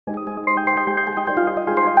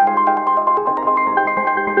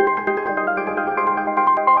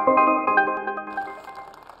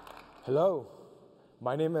Hello,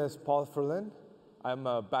 my name is Paul Ferlin. I'm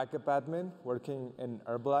a backup admin working in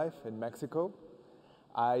Herbalife in Mexico.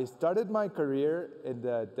 I started my career in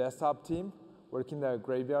the desktop team, working the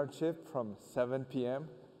graveyard shift from 7 p.m.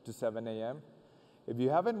 to 7 a.m. If you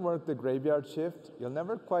haven't worked the graveyard shift, you'll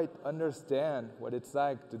never quite understand what it's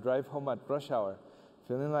like to drive home at rush hour,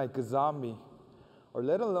 feeling like a zombie, or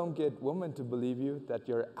let alone get women to believe you that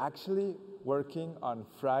you're actually working on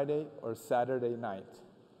Friday or Saturday night.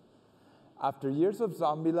 After years of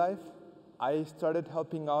zombie life, I started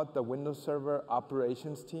helping out the Windows Server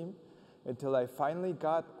operations team until I finally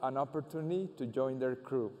got an opportunity to join their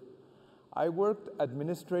crew. I worked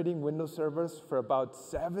administrating Windows servers for about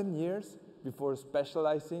 7 years before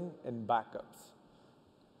specializing in backups.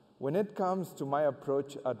 When it comes to my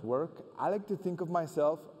approach at work, I like to think of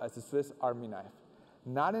myself as a Swiss Army knife.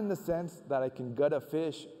 Not in the sense that I can gut a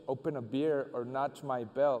fish, open a beer, or notch my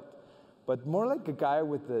belt, but more like a guy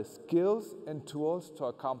with the skills and tools to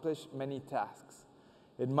accomplish many tasks.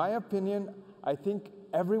 In my opinion, I think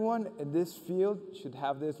everyone in this field should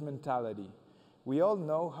have this mentality. We all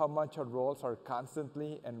know how much our roles are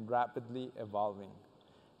constantly and rapidly evolving.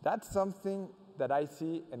 That's something that I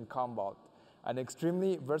see in Commvault, an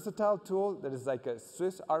extremely versatile tool that is like a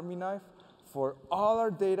Swiss Army knife for all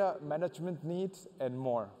our data management needs and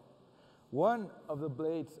more. One of the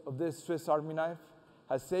blades of this Swiss Army knife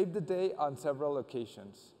has saved the day on several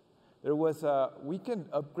occasions. There was a weekend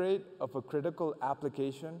upgrade of a critical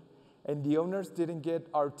application, and the owners didn't get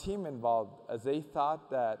our team involved as they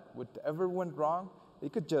thought that whatever went wrong, they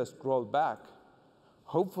could just roll back.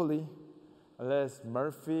 Hopefully, unless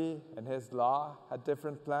Murphy and his law had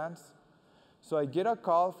different plans. So I get a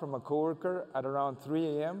call from a coworker at around 3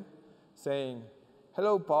 a.m. saying,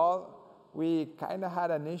 "Hello, Paul, we kind of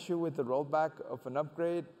had an issue with the rollback of an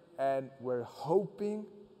upgrade, and we're hoping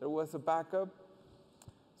there was a backup."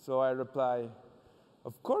 So I reply,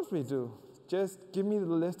 "Of course we do. Just give me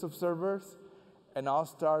the list of servers and I'll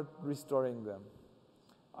start restoring them."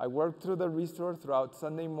 I worked through the restore throughout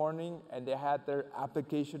Sunday morning, and they had their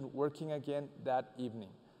application working again that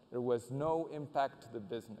evening. There was no impact to the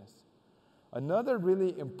business. Another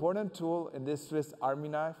really important tool in this Swiss Army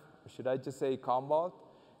knife, or should I just say Commvault,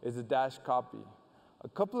 is a dash copy. A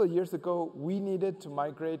couple of years ago, we needed to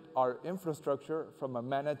migrate our infrastructure from a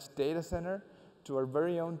managed data center to our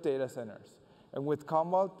very own data centers. And with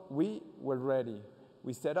Commvault, we were ready.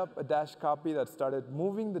 We set up a dash copy that started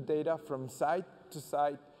moving the data from site to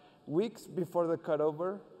site weeks before the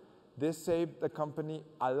cutover. This saved the company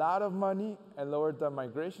a lot of money and lowered the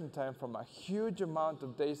migration time from a huge amount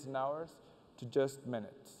of days and hours to just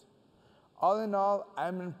minutes. All in all,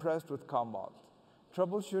 I'm impressed with Commvault.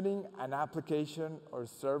 Troubleshooting an application or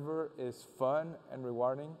server is fun and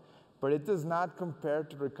rewarding, but it does not compare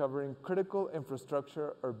to recovering critical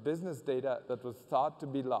infrastructure or business data that was thought to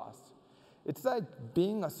be lost. It's like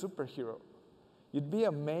being a superhero. You'd be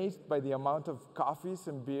amazed by the amount of coffees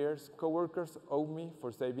and beers coworkers owe me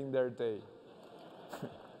for saving their day.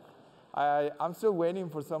 I'm still waiting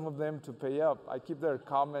for some of them to pay up. I keep their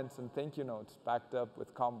comments and thank you notes backed up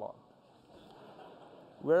with Commvault.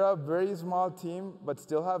 We're a very small team, but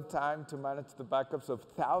still have time to manage the backups of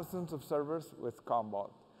thousands of servers with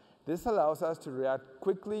Commvault. This allows us to react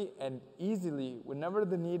quickly and easily whenever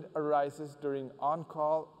the need arises during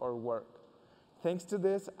on-call or work. Thanks to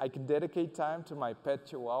this, I can dedicate time to my pet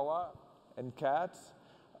chihuahua and cats,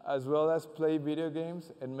 as well as play video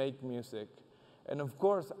games and make music. And of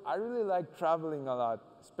course, I really like traveling a lot,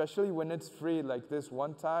 especially when it's free, like this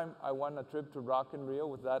one time I won a trip to Rock in Rio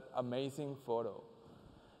with that amazing photo.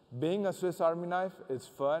 Being a Swiss Army knife is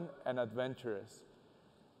fun and adventurous.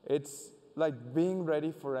 It's like being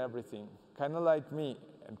ready for everything, kind of like me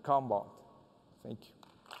and Commvault. Thank you.